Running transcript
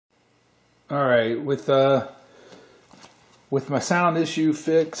All right, with my sound issue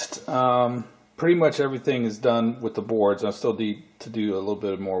fixed, pretty much everything is done with the boards. I still need to do a little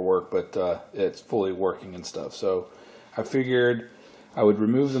bit more work, but it's fully working and stuff. So I figured I would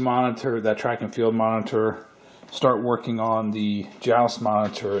remove the monitor, that track and field monitor, start working on the Joust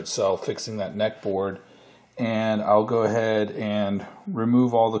monitor itself, fixing that neck board, and I'll go ahead and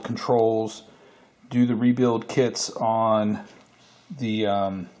remove all the controls, do the rebuild kits on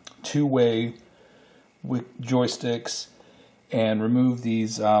the two-way joysticks, and remove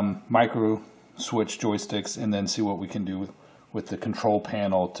these micro switch joysticks, and then see what we can do with the control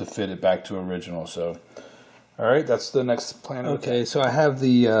panel to fit it back to original. So all right, that's the next plan. Okay, so I have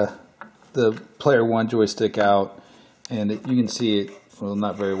the player one joystick out, and you can see it, well,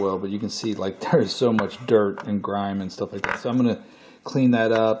 not very well, but you can see like there's so much dirt and grime and stuff like that. So I'm going to clean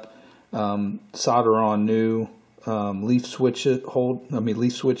that up, solder on new leaf switches.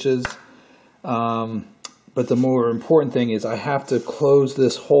 But the more important thing is I have to close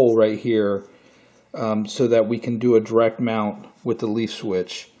this hole right here so that we can do a direct mount with the leaf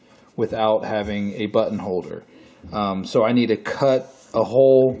switch without having a button holder. So I need to cut a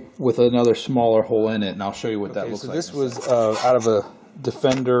hole with another smaller hole in it, and I'll show you what that looks like. This was out of a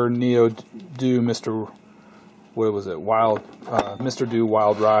Defender Neo Do Mr. Do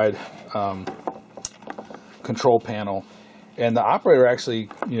Wild Ride control panel. And the operator actually,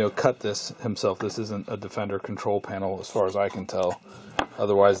 cut this himself. This isn't a Defender control panel as far as I can tell.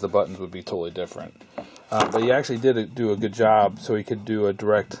 Otherwise, the buttons would be totally different. But he actually did do a good job, so he could do a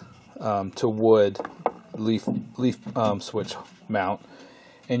direct to wood leaf switch mount.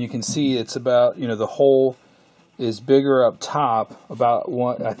 And you can see it's about, the hole is bigger up top, about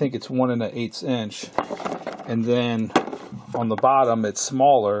I think it's 1 1/8 inch, and then on the bottom it's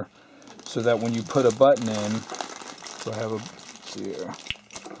smaller, so that when you put a button in. So I have let's see here,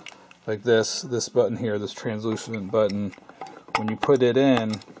 like this button here, this translucent button. When you put it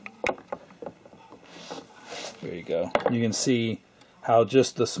in, there you go. You can see how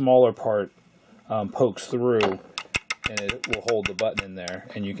just the smaller part pokes through, and it will hold the button in there.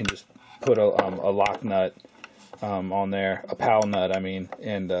 And you can just put a lock nut on there, a PAL nut, I mean,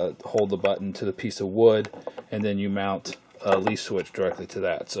 and hold the button to the piece of wood, and then you mount a leaf switch directly to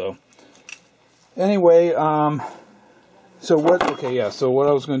that. So anyway, So what I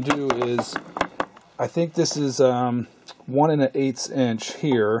was going to do is, I think this is 1 1/8 inch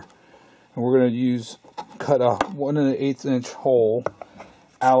here, and we're going to cut a 1 1/8 inch hole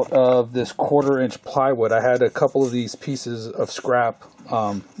out of this 1/4 inch plywood. I had a couple of these pieces of scrap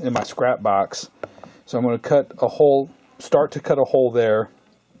in my scrap box, so I'm going to start to cut a hole there,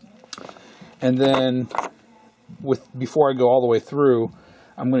 and then before I go all the way through,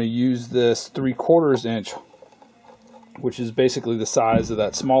 I'm going to use this 3/4 inch, which is basically the size of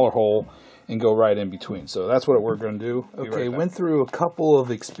that smaller hole, and go right in between. So that's what we're going to do. Okay, went through a couple of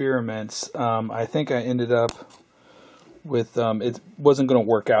experiments. I think I ended up with, it wasn't going to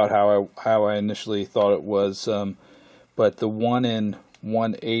work out how I initially thought it was, but the 1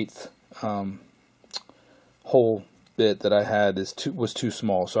 1/8 hole bit that I had was too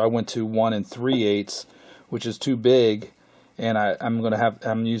small. So I went to 1 3/8, which is too big, and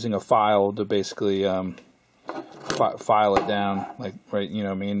I'm using a file to basically file it down, like, right,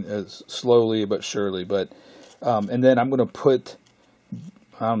 slowly but surely. But and then I'm going to put,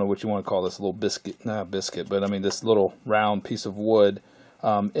 I don't know what you want to call this, little biscuit, but I mean this little round piece of wood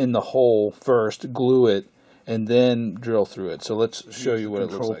in the hole first, glue it, and then drill through it. So let's show you what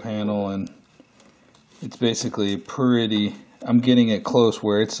it looks like. Control panel, and it's basically pretty. I'm getting it close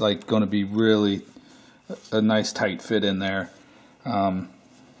where it's like going to be really a nice tight fit in there.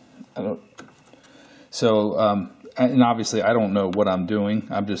 And obviously I don't know what I'm doing.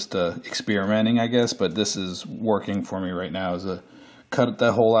 I'm just experimenting, I guess, but this is working for me right now. Cut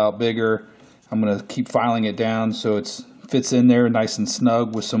that hole out bigger. I'm going to keep filing it down so it fits in there nice and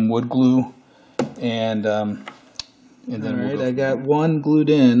snug with some wood glue. And then I got one glued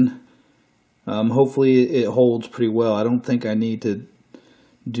in. Hopefully it holds pretty well. I don't think I need to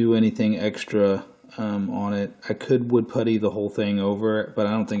do anything extra on it. I could wood putty the whole thing over it, but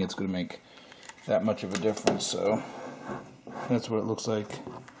I don't think it's going to make that much of a difference. So that's what it looks like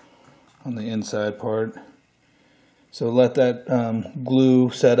on the inside part. So let that glue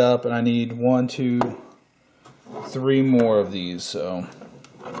set up, and I need 1, 2, 3 more of these. So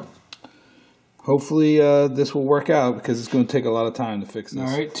hopefully this will work out, because it's going to take a lot of time to fix this.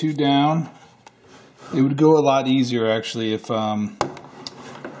 All right, 2 down. It would go a lot easier actually if I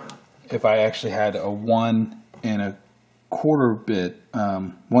actually had a 1 1/4 bit,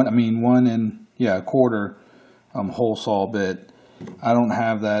 1 1/4 hole saw bit, I don't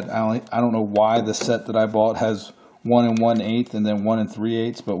have that. I don't know why the set that I bought has 1 1/8 and then 1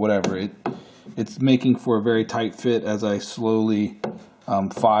 3/8, but whatever. It's making for a very tight fit as I slowly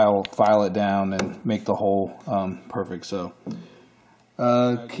file it down and make the hole perfect. So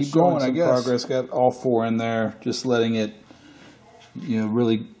keep going, I guess. Progress. Got all 4 in there. Just letting it,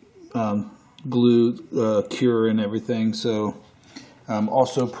 really glue, cure, and everything. So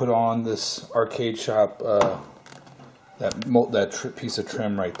also put on this Arcadeshop that piece of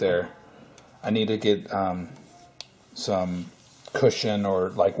trim right there. I need to get some cushion or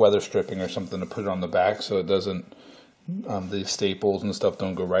like weather stripping or something to put it on the back so it doesn't, the staples and stuff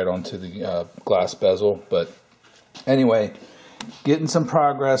don't go right onto the glass bezel. But anyway, getting some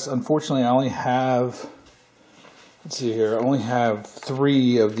progress. Unfortunately, I only have, let's see here, I only have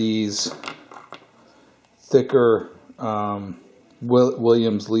 3 of these thicker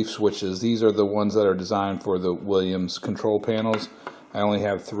Williams leaf switches. These are the ones that are designed for the Williams control panels. I only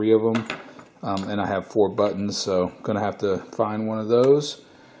have 3 of them, and I have 4 buttons, so I'm going to have to find one of those.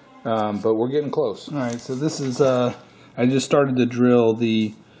 But we're getting close. All right, so this is, I just started to drill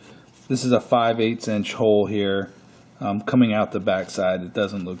this is a 5/8 inch hole here, coming out the back side. It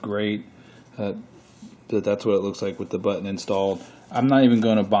doesn't look great, but that's what it looks like with the button installed. I'm not even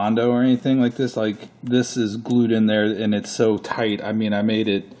going to Bondo or anything like this. Like, this is glued in there and it's so tight. I mean, I made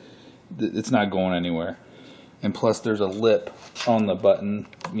it, it's not going anywhere. And plus there's a lip on the button,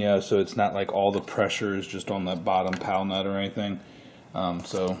 so it's not like all the pressure is just on the bottom pal nut or anything.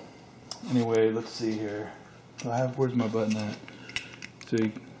 So anyway, let's see here. Where's my button at?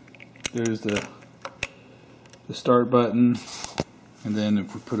 See, there's the start button, and then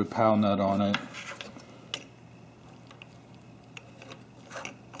if we put a pal nut on it,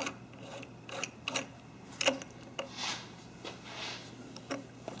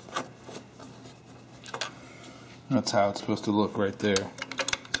 that's how it's supposed to look right there.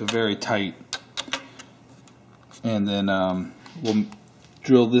 So very tight. And then we'll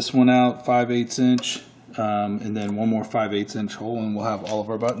drill this one out 5/8 inch, and then one more 5/8 inch hole, and we'll have all of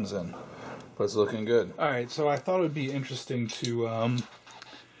our buttons in. But it's looking good. All right, so I thought it would be interesting to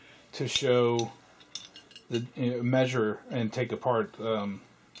show the measure and take apart.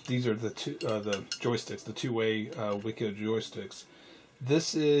 These are the joysticks, the 2-way wico joysticks.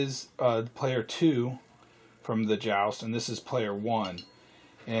 This is player 2 from the Joust, and this is player 1.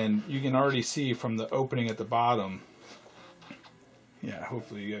 And you can already see from the opening at the bottom, yeah,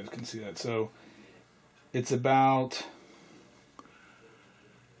 hopefully you guys can see that. So it's about,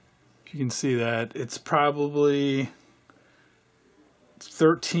 if you can see that, it's probably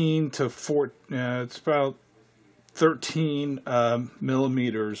 13 to 14, it's about 13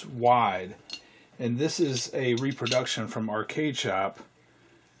 millimeters wide. And this is a reproduction from Arcadeshop,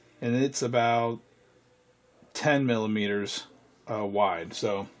 and it's about 10 millimeters wide.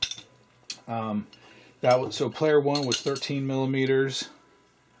 So so player 1 was 13 millimeters.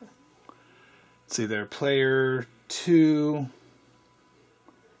 Let's see there. Player 2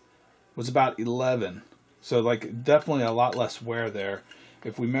 was about 11. So like definitely a lot less wear there.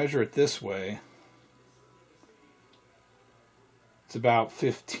 If we measure it this way, it's about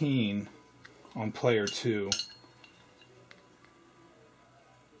 15 on player 2.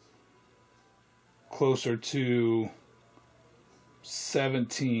 Closer to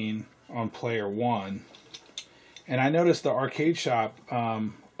 17 on player 1. And I noticed the Arcadeshop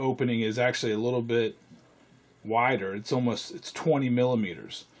opening is actually a little bit wider. It's 20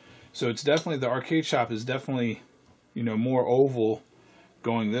 millimeters. So it's definitely, the Arcadeshop is definitely, more oval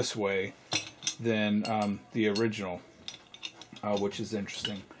going this way than the original, which is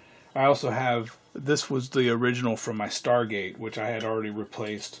interesting. I also have, this was the original from my Stargate, which I had already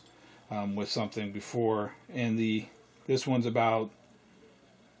replaced with something before, and this one's about,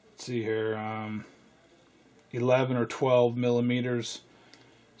 let's see here, 11 or 12 millimeters,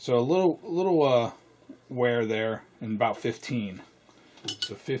 so a little wear there, and about 15.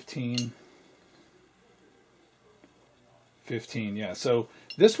 So 15, yeah. So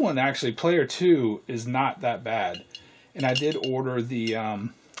this one actually, player 2, is not that bad, and I did order the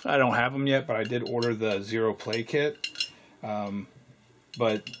I don't have them yet, but I did order the Zero Play Kit.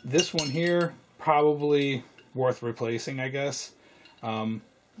 But this one here, probably worth replacing, I guess. But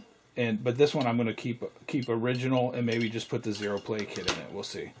this one I'm going to keep original and maybe just put the Zero Play Kit in it. We'll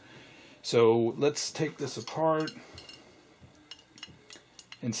see. So let's take this apart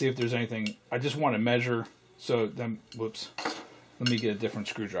and see if there's anything. I just want to measure. So then, whoops. Let me get a different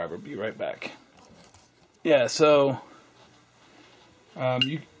screwdriver. Be right back. Yeah. So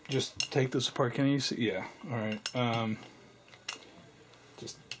you just take this apart. Can you see? Yeah. All right.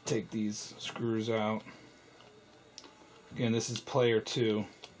 Just take these screws out. Again, this is player 2.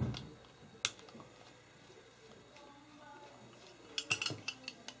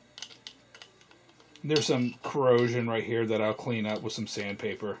 There's some corrosion right here that I'll clean up with some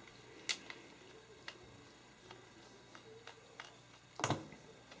sandpaper.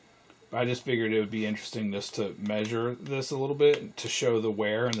 I just figured it would be interesting just to measure this a little bit to show the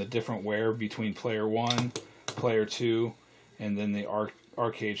wear and the different wear between player 1, player 2, and then the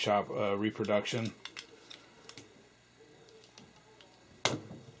Arcadeshop reproduction.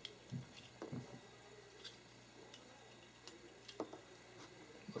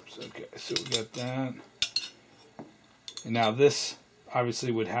 Oops, okay, so we got that. And now this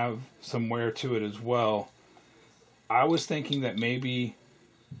obviously would have some wear to it as well. I was thinking that maybe,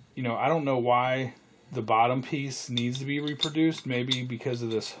 you know, I don't know why the bottom piece needs to be reproduced. Maybe because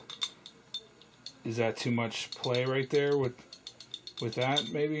of this. Is that too much play right there with that,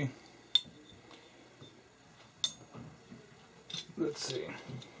 maybe? Let's see.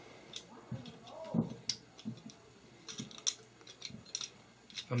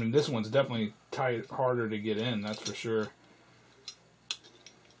 I mean, this one's definitely tight, harder to get in, that's for sure.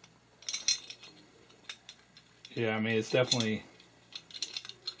 Yeah, I mean, it's definitely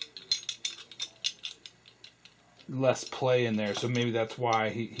less play in there, so maybe that's why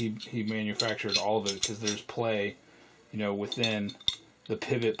he manufactured all of it, because there's play, you know, within the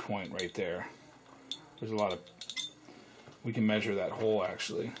pivot point right there. There's a lot of, we can measure that hole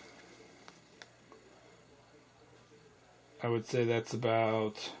actually. I would say that's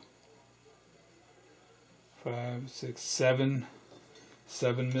about 5, 6, 7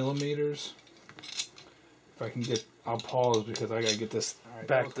 millimeters. If I can get, I'll pause because I gotta get this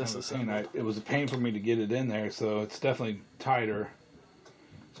back disassembled. It was a pain for me to get it in there, so it's definitely tighter.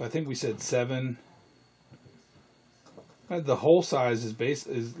 So I think we said 7. The hole size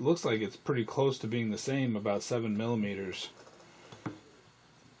is looks like it's pretty close to being the same, about 7 millimeters.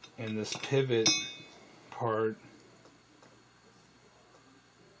 And this pivot part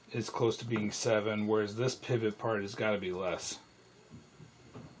is close to being 7, whereas this pivot part has got to be less.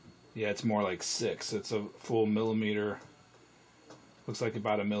 Yeah, it's more like 6. It's a full millimeter. Looks like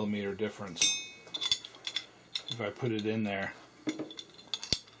about a millimeter difference. If I put it in there,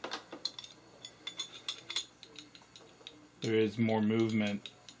 there is more movement.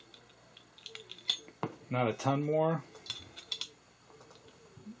 Not a ton more,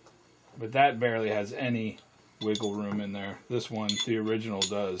 but that barely has any wiggle room in there. This one, the original,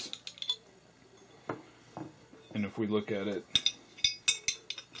 does. And if we look at it,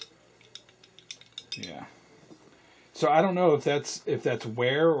 yeah. So I don't know if that's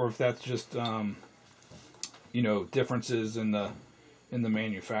wear or if that's just you know, differences in the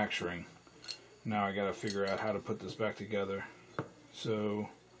manufacturing. Now I got to figure out how to put this back together. So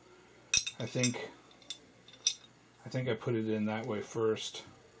I think I put it in that way first.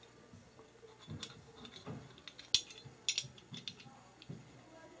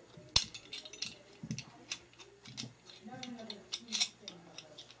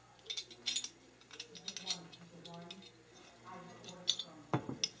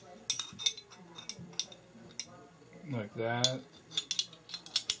 Like that,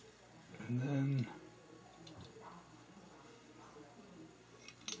 and then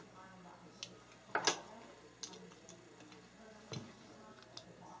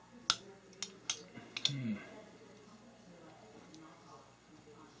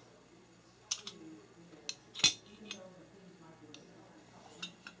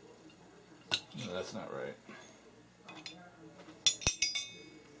no, that's not right.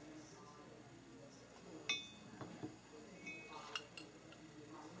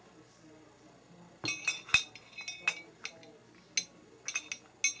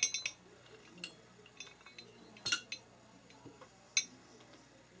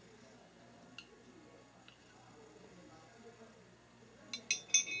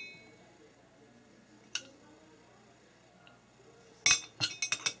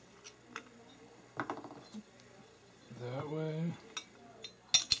 That way.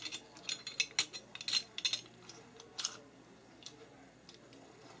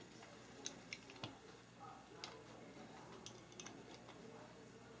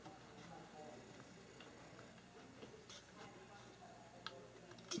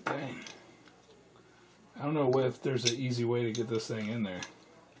 Dang. I don't know if there's an easy way to get this thing in there.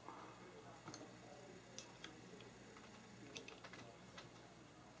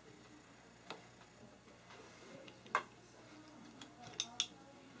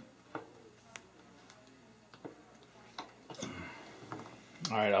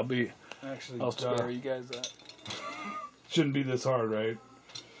 Alright, I'll spare you guys that. Shouldn't be this hard, right?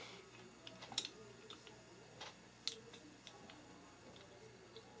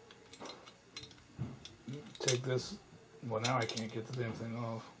 take this. Well, now I can't get the damn thing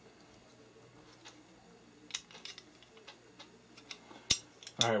off.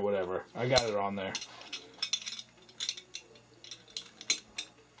 Alright, whatever. I got it on there.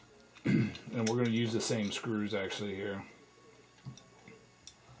 And we're going to use the same screws actually here.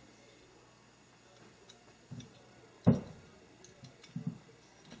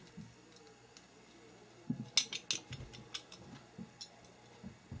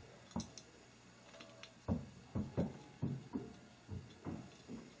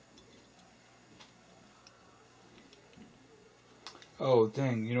 Oh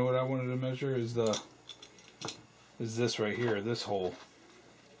dang, you know what I wanted to measure is this right here, this hole.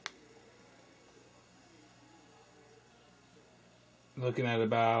 Looking at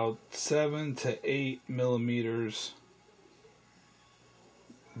about 7 to 8 millimeters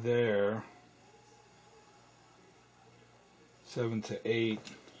there. 7 to 8.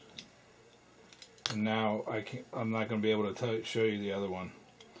 And now I'm not going to be able to show you the other one.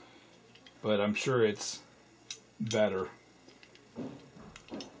 But I'm sure it's better.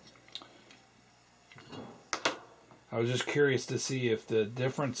 I was just curious to see if the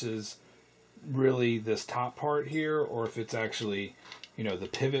difference is really this top part here, or if it's actually, you know, the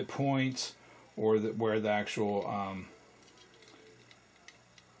pivot points, or where the actual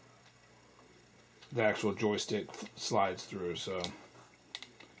joystick slides through. So,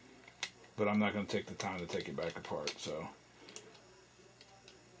 but I'm not going to take the time to take it back apart. So,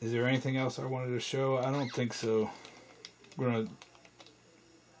 is there anything else I wanted to show? I don't think so. We're gonna.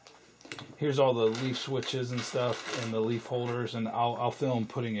 Here's all the leaf switches and stuff, and the leaf holders, and I'll film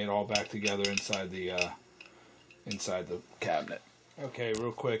putting it all back together inside the cabinet. Okay,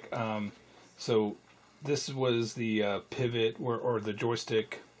 real quick. So this was the pivot or the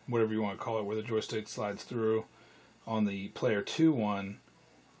joystick, whatever you want to call it, where the joystick slides through. On the Player 2 one,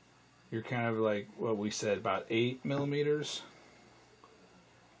 you're kind of like what we said, about 8 millimeters.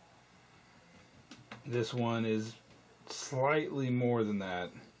 This one is slightly more than that.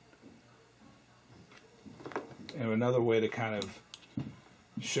 And another way to kind of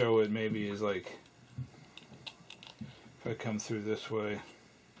show it maybe is like, if I come through this way,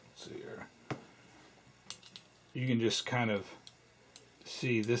 let's see here, you can just kind of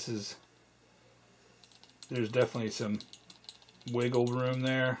see there's definitely some wiggle room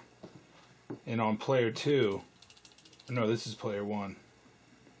there. And on Player 2, no, this is Player 1.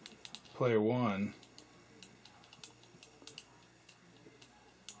 Player 1,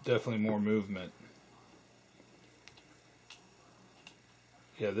 definitely more movement.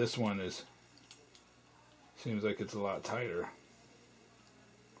 Yeah, this one seems like it's a lot tighter.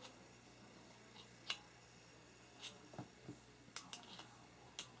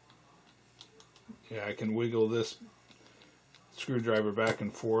 Yeah, I can wiggle this screwdriver back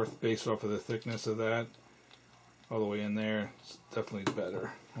and forth based off of the thickness of that. All the way in there. It's definitely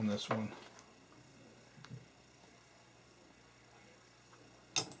better on this one.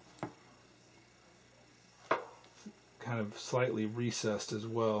 Kind of slightly recessed as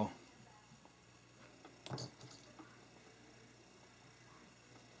well.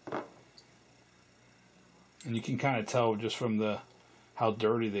 And you can kind of tell just from how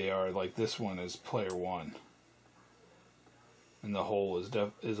dirty they are. Like this one is Player 1, and the hole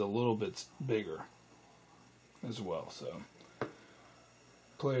is a little bit bigger as well. So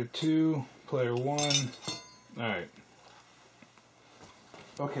Player 2, Player 1. All right.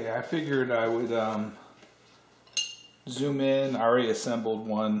 Okay, I figured I would zoom in. I already assembled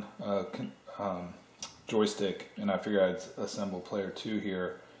one joystick, and I figured I'd assemble Player 2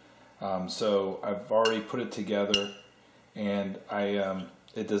 here. So I've already put it together, and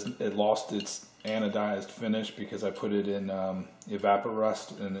it lost its anodized finish because I put it in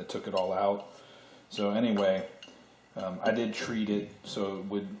evaporust and it took it all out. So anyway, I did treat it so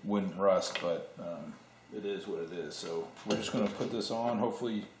it wouldn't rust, but it is what it is. So we're just going to put this on.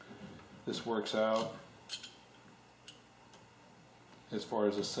 Hopefully this works out as far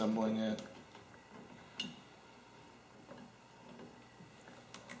as assembling it.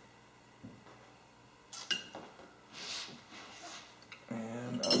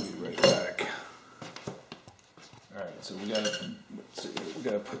 And I'll be right back. Alright, so we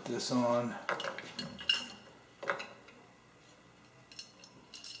gotta put this on.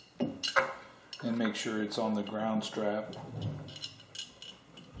 And make sure it's on the ground strap.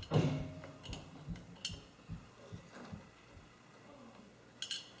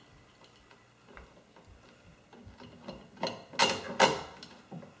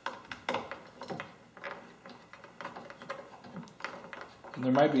 And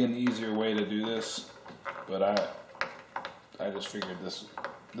there might be an easier way to do this, but I just figured this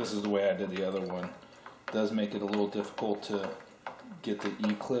is the way I did the other one. does make it a little difficult to get the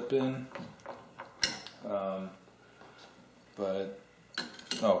E-clip in. But,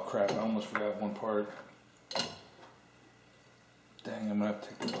 oh crap, I almost forgot one part. Dang, I'm gonna have to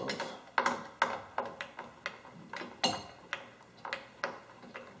take this off.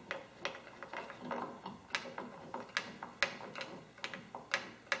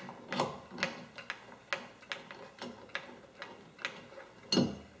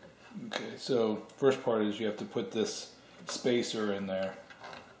 Okay, so first part is you have to put this spacer in there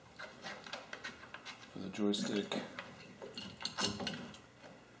for the joystick.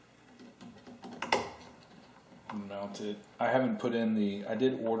 Mount it. I haven't put in the, I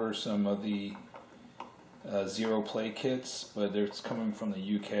did order some of the Zero Play kits, but it's coming from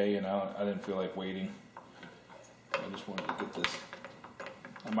the UK and I didn't feel like waiting. I just wanted to get this.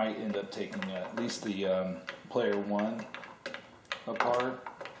 I might end up taking at least the player 1 apart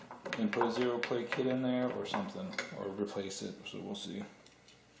and put a Zero Play kit in there or something, or replace it, so we'll see.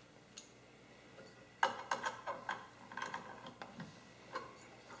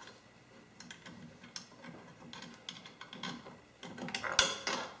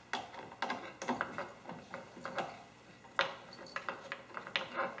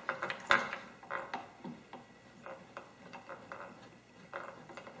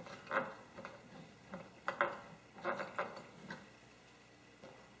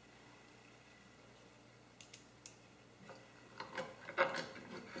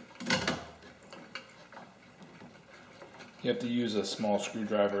 You have to use a small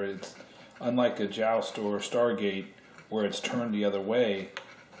screwdriver. It's unlike a Joust or Stargate where it's turned the other way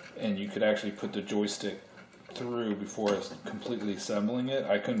and you could actually put the joystick through before it's completely assembling it.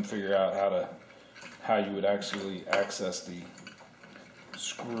 I couldn't figure out how you would actually access the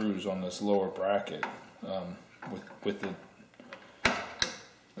screws on this lower bracket with the.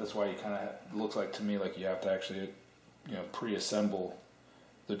 That's why you kind of looks like to me like you have to actually, you know, pre-assemble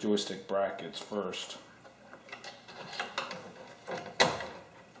the joystick brackets first.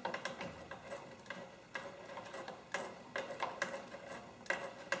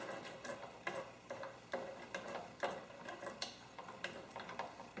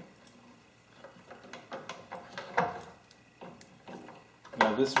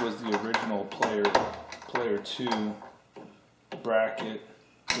 Now this was the original player 2 bracket,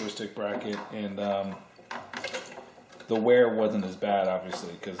 joystick bracket, and the wear wasn't as bad,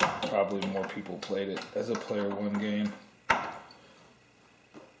 obviously, because probably more people played it as a player 1 game.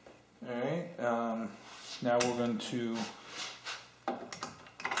 Alright, now we're going to,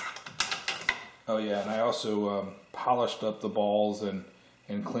 oh yeah, and I also polished up the balls and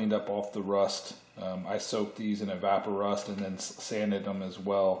cleaned up off the rust. I soaked these in Evaporust and then sanded them as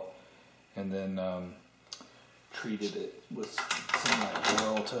well, and then treated it with some like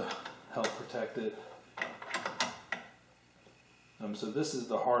oil to help protect it. So this is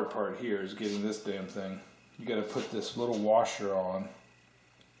the hard part here, is getting this damn thing. You got to put this little washer on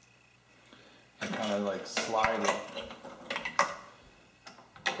and kind of like slide it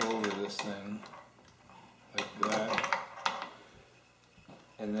over this thing like that.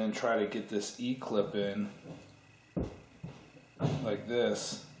 And then try to get this E-clip in like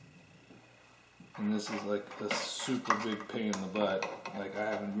this. And this is like a super big pain in the butt. Like I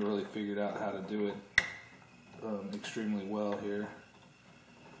haven't really figured out how to do it extremely well here.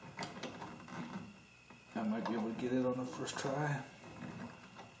 I might be able to get it on the first try.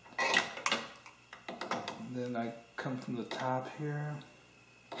 And then I come from the top here.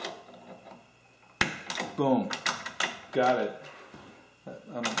 Boom. Got it.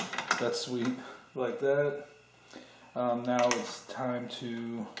 That's sweet, like that. Now it's time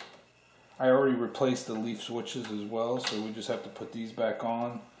to, I already replaced the leaf switches as well, so we just have to put these back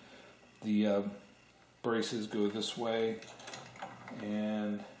on. The braces go this way,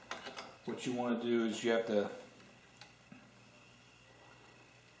 and what you want to do is you have to,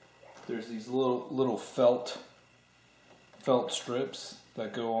 there's these little felt strips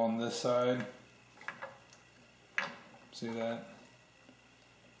that go on this side. See that?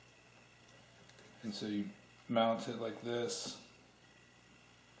 And so you mount it like this.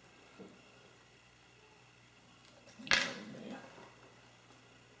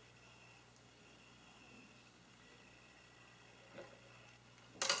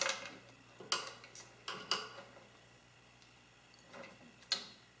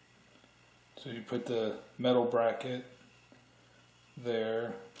 So you put the metal bracket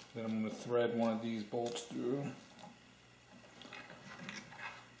there, then I'm going to thread one of these bolts through.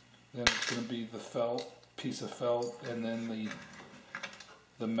 Then it's going to be the felt, piece of felt, and then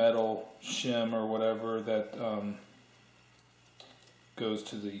the metal shim or whatever that goes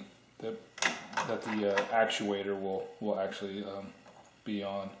to the that the actuator will actually be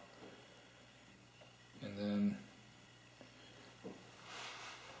on. And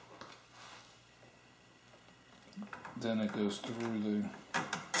then it goes through the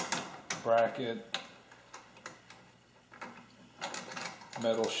bracket,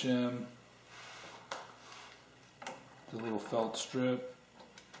 metal shim, the little felt strip,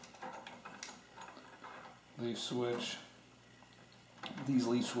 leaf switch. These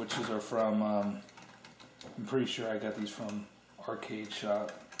leaf switches are from, I'm pretty sure I got these from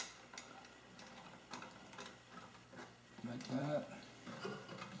Arcadeshop. Like that.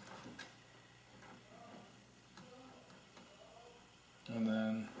 And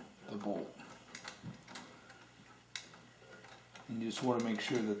then the bolt. And you just want to make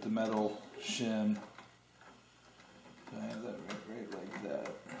sure that the metal shim, I have that right like that.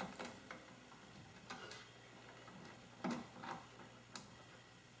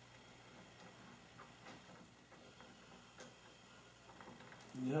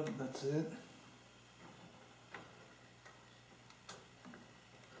 Yep, that's it.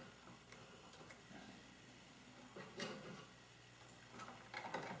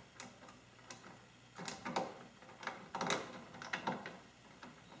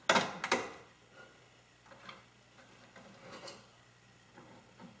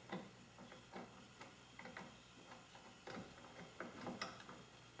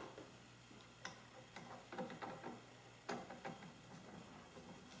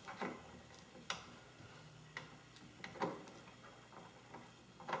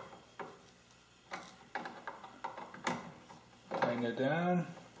 Tighten it down.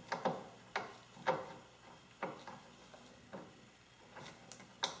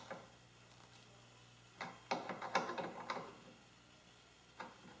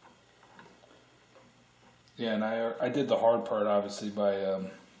 Yeah, and I did the hard part obviously by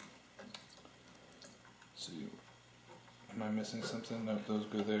see, am I missing something? No, those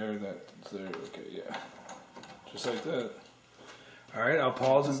go there, that's there, okay, yeah. Just like that. Alright, I'll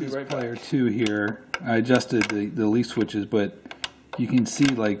pause and be right back. Player 2 here. I adjusted the leaf switches, but you can see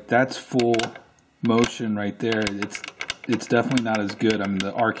like that's full motion right there. It's definitely not as good. I mean,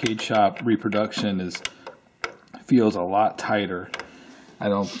 the Arcadeshop reproduction feels a lot tighter.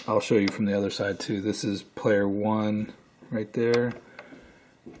 I'll show you from the other side too. This is player 1 right there.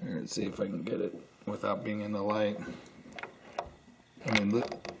 Let's see if I can get it without being in the light. I mean,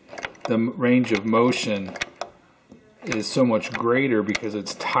 the range of motion is so much greater because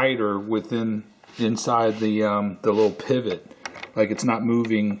it's tighter inside the little pivot. Like it's not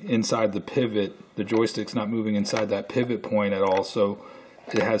moving inside the pivot. The joystick's not moving inside that pivot point at all. So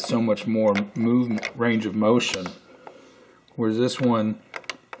it has so much more range of motion. Whereas this one,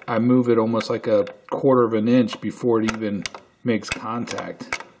 I move it almost like a quarter of an inch before it even makes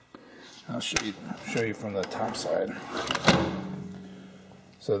contact. I'll show you from the top side.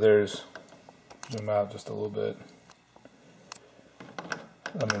 So zoom out just a little bit.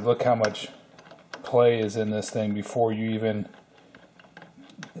 I mean, look how much play is in this thing before you even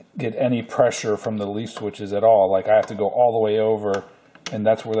get any pressure from the leaf switches at all. Like I have to go all the way over, and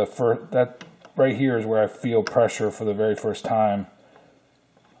that's where that right here is where I feel pressure for the very first time.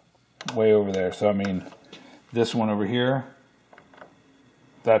 Way over there. So I mean, this one over here,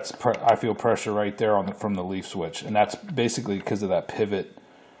 I feel pressure right there from the leaf switch, and that's basically because of that pivot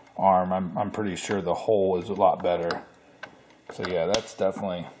arm. I'm pretty sure the hole is a lot better. So yeah, that's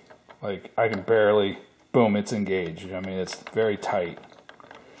definitely, like, I can barely, boom, it's engaged. I mean, it's very tight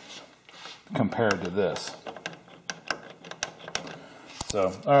compared to this.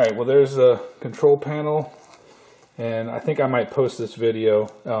 So, alright, well there's the control panel, and I think I might post this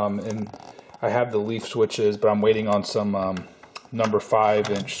video, and I have the leaf switches, but I'm waiting on some number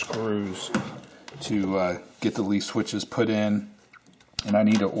 5-inch screws to get the leaf switches put in, and I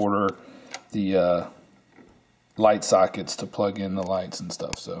need to order the light sockets to plug in the lights and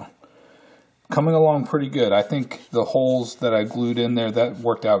stuff. So coming along pretty good. I think the holes that I glued in there, that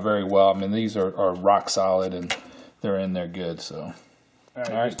worked out very well. I mean, these are rock solid and they're in there good. So all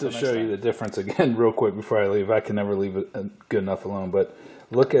right, just to show you the difference again real quick before I leave. I can never leave it good enough alone, but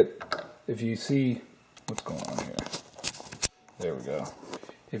look at, if you see what's going on here, there we go.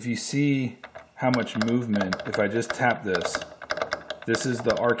 If you see how much movement, if I just tap this is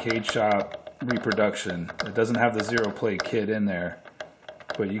the Arcadeshop reproduction. It doesn't have the zero plate kit in there,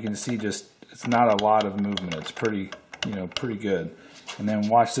 but you can see just it's not a lot of movement. It's pretty good. And then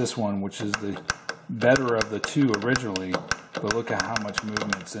watch this one, which is the better of the two originally, but look at how much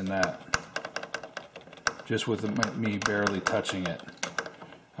movement's in that, just with me barely touching it.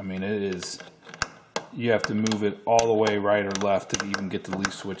 I mean, it is you have to move it all the way right or left to even get the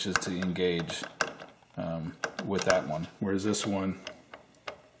leaf switches to engage with that one. Whereas this one,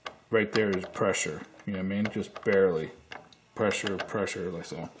 right there is pressure. You know what I mean? Just barely. Pressure, like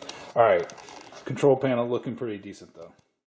so. Alright, control panel looking pretty decent though.